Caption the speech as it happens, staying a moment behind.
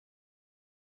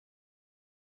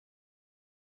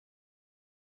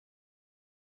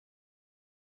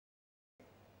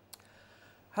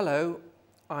Hello,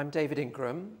 I'm David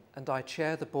Ingram and I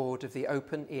chair the board of the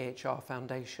openEHR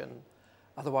Foundation,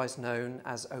 otherwise known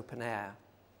as openEHR.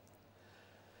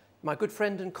 My good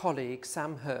friend and colleague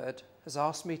Sam Hurd has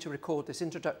asked me to record this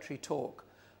introductory talk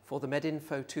for the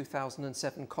MedInfo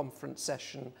 2007 conference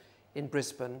session in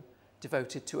Brisbane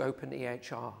devoted to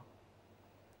openEHR.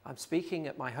 I'm speaking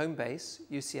at my home base,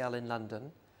 UCL in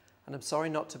London, and I'm sorry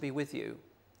not to be with you.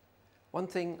 One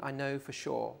thing I know for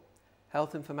sure: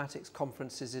 health informatics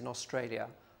conferences in Australia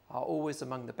are always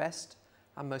among the best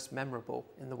and most memorable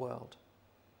in the world.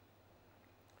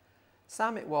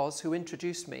 Sam it was who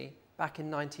introduced me back in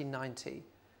 1990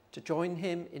 to join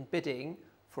him in bidding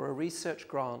for a research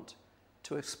grant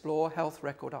to explore health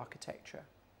record architecture.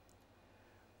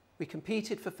 We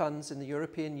competed for funds in the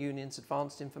European Union's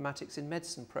Advanced Informatics in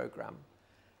Medicine programme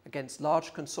against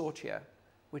large consortia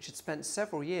which had spent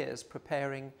several years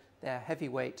preparing their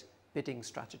heavyweight bidding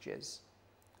strategies.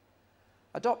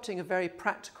 Adopting a very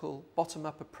practical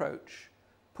bottom-up approach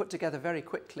put together very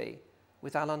quickly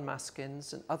with Alan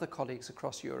Maskins and other colleagues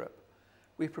across Europe,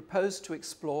 we proposed to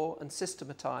explore and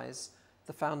systematise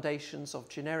the foundations of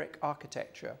generic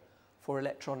architecture for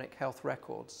electronic health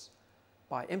records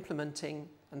by implementing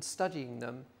and studying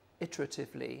them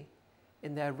iteratively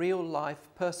in their real-life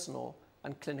personal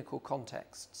and clinical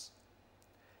contexts.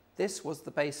 This was the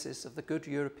basis of the Good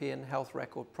European Health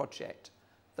Record project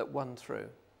that won through.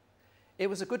 It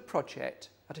was a good project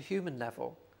at a human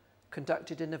level,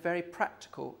 conducted in a very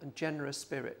practical and generous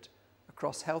spirit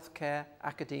across healthcare,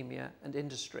 academia and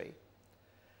industry,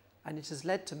 and it has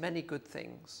led to many good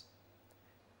things.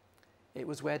 It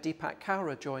was where Deepak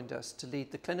Kaura joined us to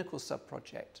lead the clinical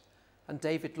sub-project, and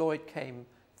David Lloyd came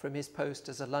from his post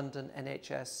as a London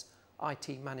NHS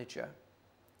IT manager.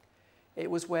 It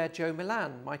was where Joe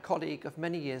Milan, my colleague of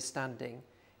many years standing,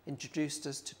 introduced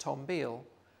us to Tom Beale,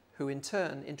 who in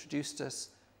turn introduced us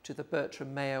to the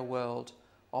Bertram Mayer world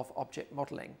of object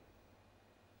modelling.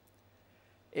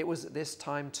 It was at this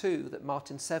time too that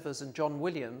Martin Severs and John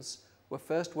Williams were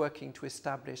first working to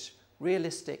establish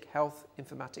realistic health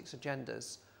informatics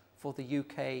agendas for the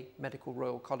UK Medical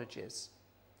Royal Colleges.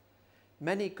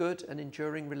 Many good and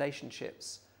enduring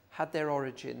relationships had their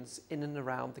origins in and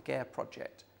around the GARE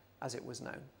project, as it was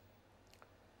known.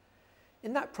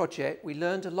 In that project, we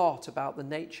learned a lot about the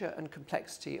nature and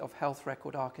complexity of health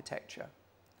record architecture.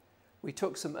 We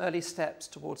took some early steps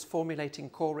towards formulating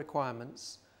core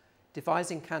requirements,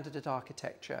 devising candidate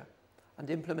architecture, and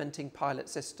implementing pilot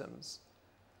systems.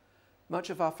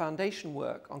 Much of our foundation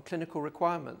work on clinical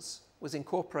requirements was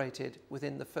incorporated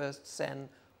within the first CEN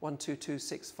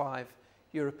 12265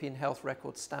 European Health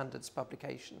Record Standards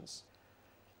publications.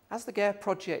 As the GARE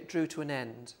project drew to an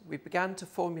end, we began to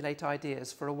formulate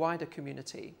ideas for a wider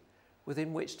community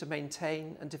within which to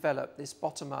maintain and develop this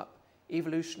bottom-up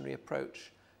evolutionary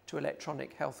approach to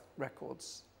electronic health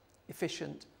records,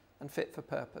 efficient and fit for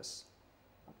purpose.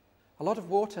 A lot of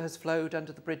water has flowed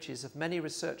under the bridges of many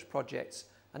research projects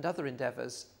and other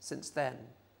endeavours since then.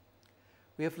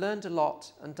 We have learned a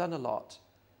lot and done a lot,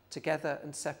 together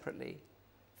and separately,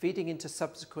 feeding into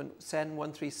subsequent CEN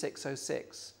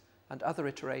 13606 and other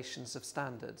iterations of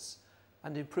standards,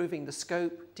 and improving the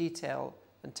scope, detail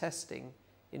and testing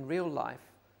in real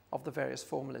life of the various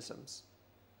formalisms.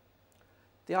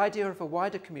 The idea of a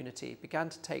wider community began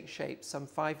to take shape some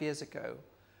 5 years ago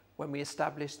when we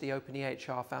established the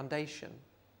openEHR Foundation.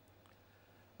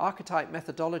 Archetype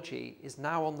methodology is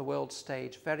now on the world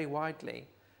stage very widely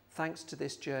thanks to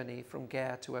this journey from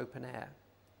GARE to openEHR.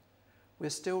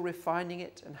 We're still refining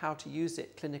it and how to use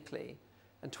it clinically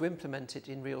and to implement it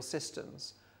in real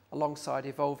systems alongside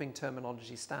evolving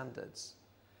terminology standards.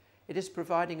 It is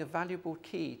providing a valuable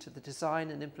key to the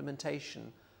design and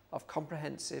implementation of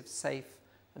comprehensive, safe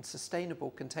and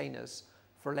sustainable containers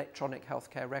for electronic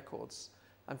healthcare records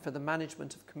and for the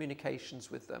management of communications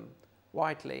with them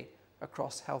widely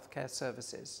across healthcare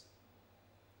services.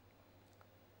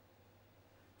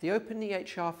 The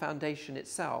openEHR Foundation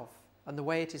itself and the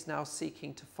way it is now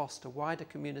seeking to foster wider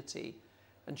community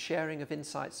and sharing of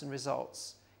insights and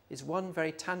results is one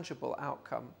very tangible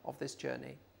outcome of this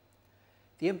journey.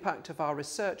 The impact of our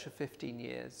research of 15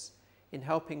 years in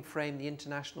helping frame the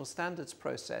international standards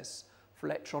process for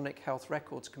electronic health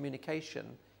records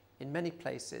communication in many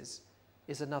places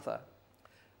is another.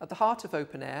 At the heart of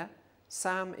openEHR,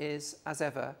 Sam is, as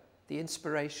ever, the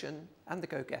inspiration and the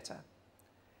go-getter.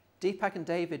 Deepak and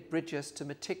David bridge us to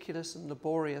meticulous and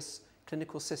laborious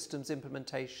clinical systems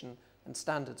implementation and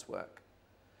standards work.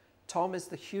 Tom is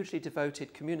the hugely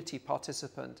devoted community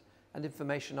participant and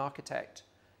information architect,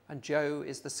 and Joe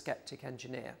is the skeptic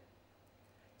engineer.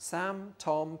 Sam,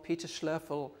 Tom, Peter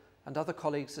Schlerfel and other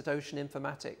colleagues at Ocean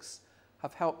Informatics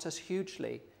have helped us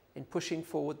hugely in pushing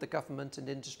forward the government and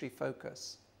industry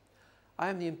focus. I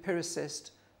am the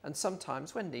empiricist and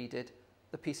sometimes, when needed,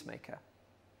 the peacemaker.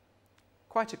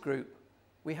 Quite a group.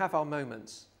 We have our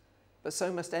moments, but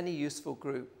so must any useful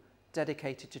group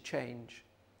dedicated to change,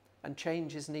 and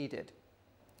change is needed.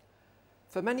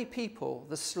 For many people,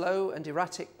 the slow and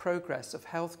erratic progress of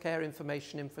healthcare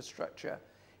information infrastructure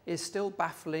is still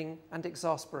baffling and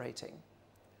exasperating.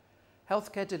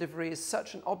 Healthcare delivery is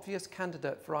such an obvious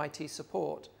candidate for IT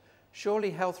support. Surely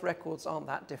health records aren't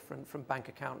that different from bank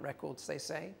account records, they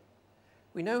say.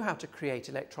 We know how to create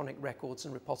electronic records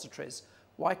and repositories.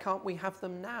 Why can't we have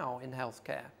them now in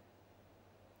healthcare?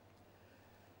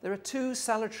 There are two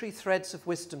salutary threads of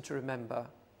wisdom to remember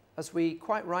as we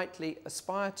quite rightly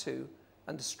aspire to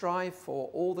and strive for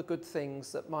all the good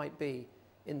things that might be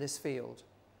in this field.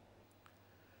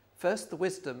 First, the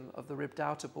wisdom of the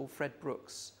redoubtable Fred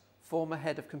Brooks, former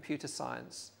head of computer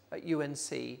science at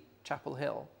UNC Chapel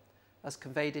Hill, as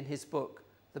conveyed in his book,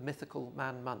 The Mythical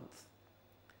Man Month.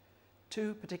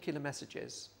 Two particular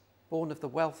messages, born of the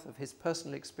wealth of his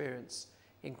personal experience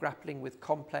in grappling with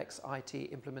complex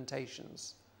IT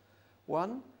implementations.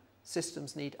 One,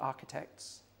 systems need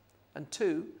architects. And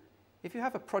two, if you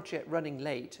have a project running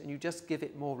late and you just give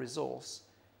it more resource,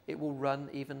 it will run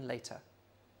even later.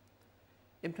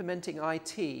 Implementing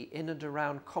IT in and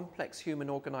around complex human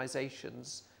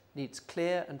organizations needs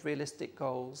clear and realistic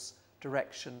goals,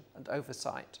 direction and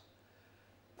oversight.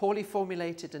 Poorly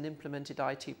formulated and implemented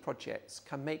IT projects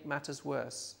can make matters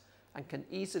worse and can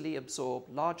easily absorb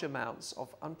large amounts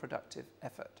of unproductive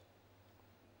effort.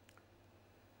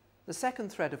 The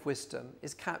second thread of wisdom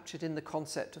is captured in the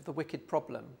concept of the wicked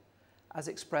problem, as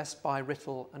expressed by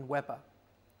Rittel and Weber.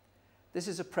 This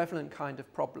is a prevalent kind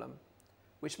of problem,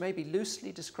 which may be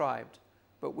loosely described,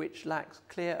 but which lacks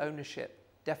clear ownership,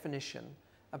 definition,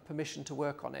 and permission to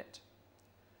work on it,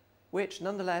 which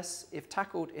nonetheless, if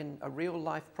tackled in a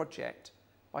real-life project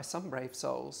by some brave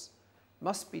souls,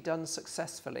 must be done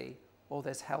successfully or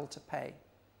there's hell to pay,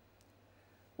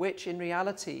 which in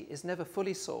reality is never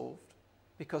fully solved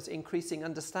because increasing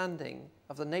understanding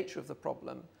of the nature of the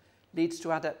problem leads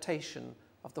to adaptation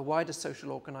of the wider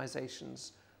social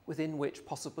organizations within which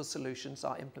possible solutions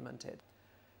are implemented.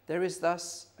 There is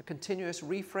thus a continuous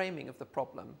reframing of the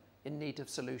problem in need of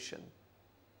solution.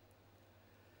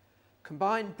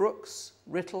 Combine Brooks,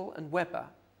 Rittel and Weber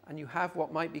and you have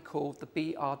what might be called the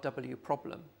BRW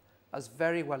problem, as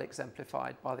very well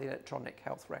exemplified by the electronic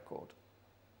health record.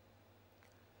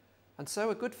 And so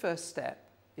a good first step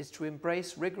is to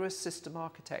embrace rigorous system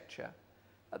architecture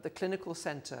at the clinical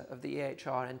centre of the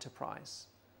EHR enterprise.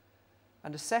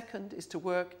 And a second is to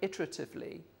work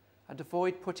iteratively and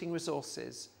avoid putting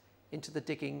resources into the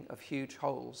digging of huge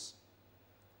holes.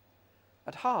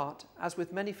 At heart, as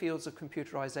with many fields of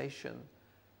computerization,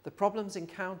 the problems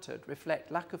encountered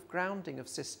reflect lack of grounding of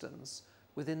systems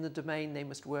within the domain they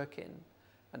must work in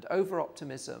and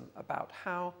over-optimism about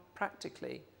how,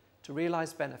 practically, to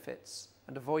realize benefits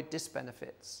and avoid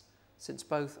disbenefits, since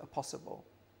both are possible.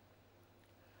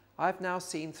 I have now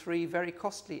seen 3 very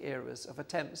costly eras of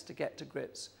attempts to get to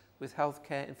grips with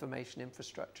healthcare information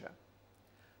infrastructure.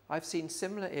 I've seen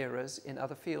similar eras in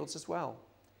other fields as well,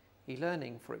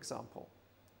 e-learning, for example.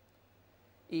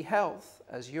 E-health,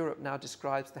 as Europe now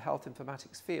describes the health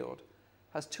informatics field,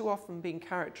 has too often been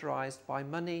characterized by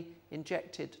money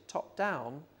injected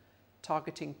top-down,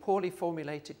 targeting poorly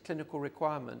formulated clinical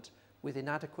requirement with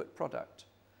inadequate product,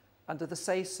 under the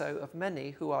say-so of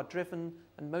many who are driven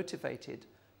and motivated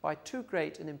by too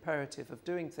great an imperative of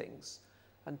doing things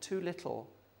and too little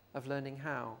of learning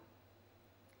how.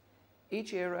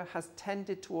 Each era has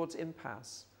tended towards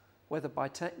impasse, whether by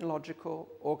technological,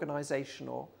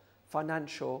 organizational,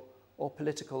 financial, or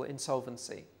political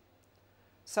insolvency.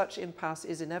 Such impasse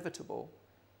is inevitable,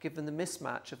 given the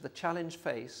mismatch of the challenge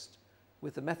faced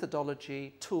with the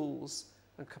methodology, tools,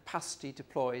 and capacity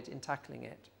deployed in tackling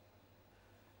it.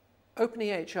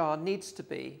 openEHR needs to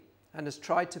be, and has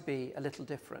tried to be, a little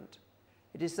different.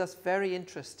 It is thus very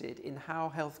interested in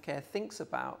how healthcare thinks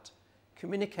about,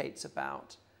 communicates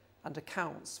about, and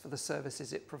accounts for the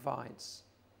services it provides.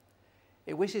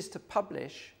 It wishes to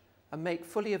publish and make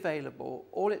fully available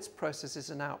all its processes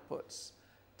and outputs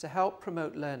to help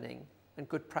promote learning and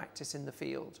good practice in the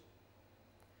field.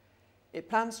 It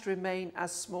plans to remain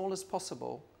as small as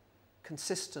possible,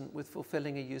 consistent with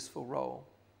fulfilling a useful role,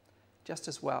 just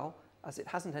as well as it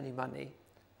hasn't any money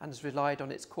and has relied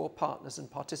on its core partners and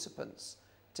participants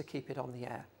to keep it on the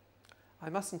air. I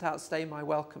mustn't outstay my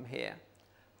welcome here.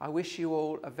 I wish you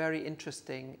all a very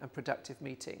interesting and productive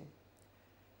meeting.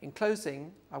 In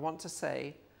closing, I want to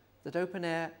say that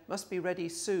openEHR must be ready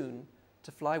soon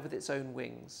to fly with its own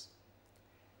wings.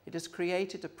 It has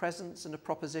created a presence and a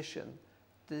proposition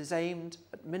that is aimed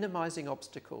at minimising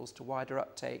obstacles to wider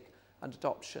uptake and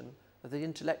adoption of the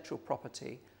intellectual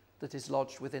property that is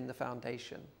lodged within the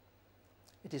Foundation.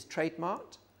 It is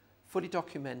trademarked, fully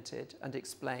documented and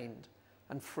explained,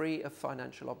 and free of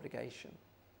financial obligation.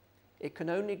 It can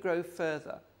only grow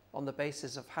further on the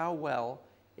basis of how well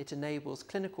it enables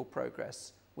clinical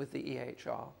progress with the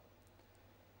EHR.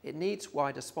 It needs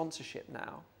wider sponsorship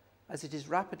now, as it is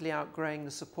rapidly outgrowing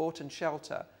the support and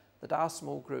shelter that our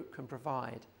small group can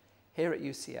provide here at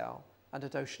UCL and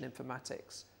at Ocean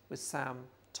Informatics with Sam,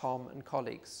 Tom and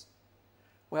colleagues.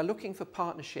 We are looking for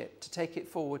partnership to take it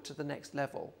forward to the next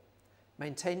level,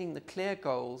 maintaining the clear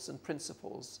goals and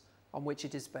principles on which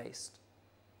it is based.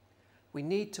 We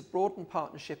need to broaden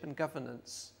partnership and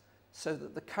governance so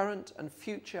that the current and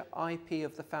future IP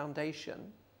of the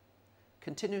Foundation,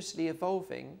 continuously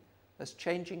evolving as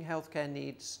changing healthcare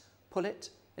needs pull it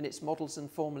and its models and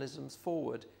formalisms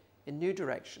forward in new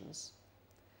directions,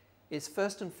 is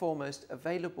first and foremost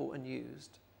available and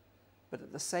used, but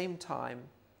at the same time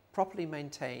properly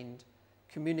maintained,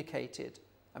 communicated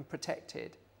and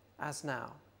protected as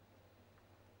now.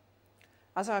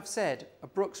 As I've said, a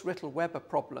Brooks-Rittel-Weber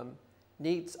problem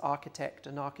needs architect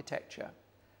and architecture,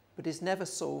 but is never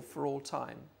solved for all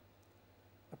time.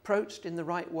 Approached in the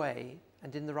right way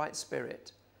and in the right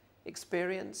spirit,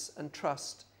 experience and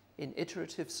trust in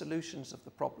iterative solutions of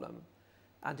the problem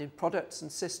and in products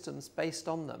and systems based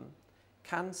on them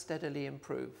can steadily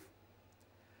improve.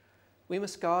 We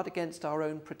must guard against our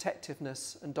own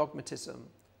protectiveness and dogmatism,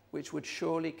 which would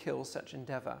surely kill such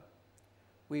endeavour.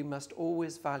 We must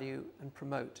always value and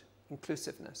promote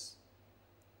inclusiveness.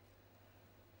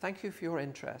 Thank you for your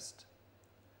interest.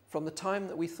 From the time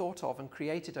that we thought of and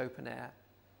created openEHR,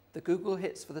 the Google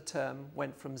hits for the term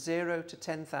went from 0 to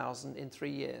 10,000 in 3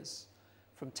 years,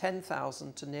 from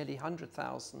 10,000 to nearly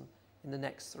 100,000 in the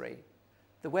next 3.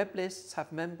 The web lists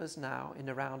have members now in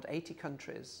around 80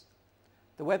 countries.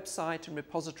 The website and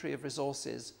repository of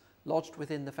resources lodged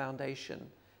within the Foundation,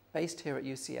 based here at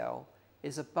UCL,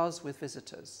 is abuzz with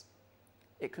visitors.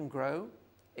 It can grow,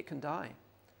 it can die.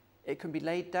 It can be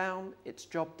laid down, its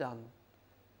job done.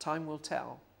 Time will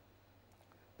tell.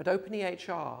 But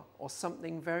openEHR, or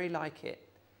something very like it,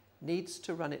 needs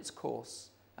to run its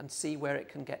course and see where it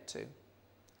can get to.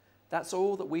 That's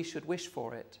all that we should wish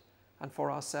for it and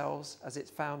for ourselves as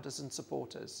its founders and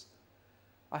supporters.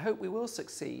 I hope we will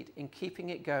succeed in keeping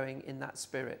it going in that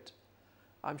spirit.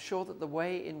 I'm sure that the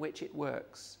way in which it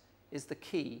works is the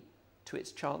key to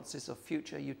its chances of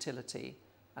future utility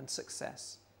and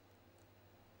success.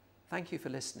 Thank you for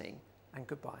listening, and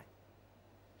goodbye.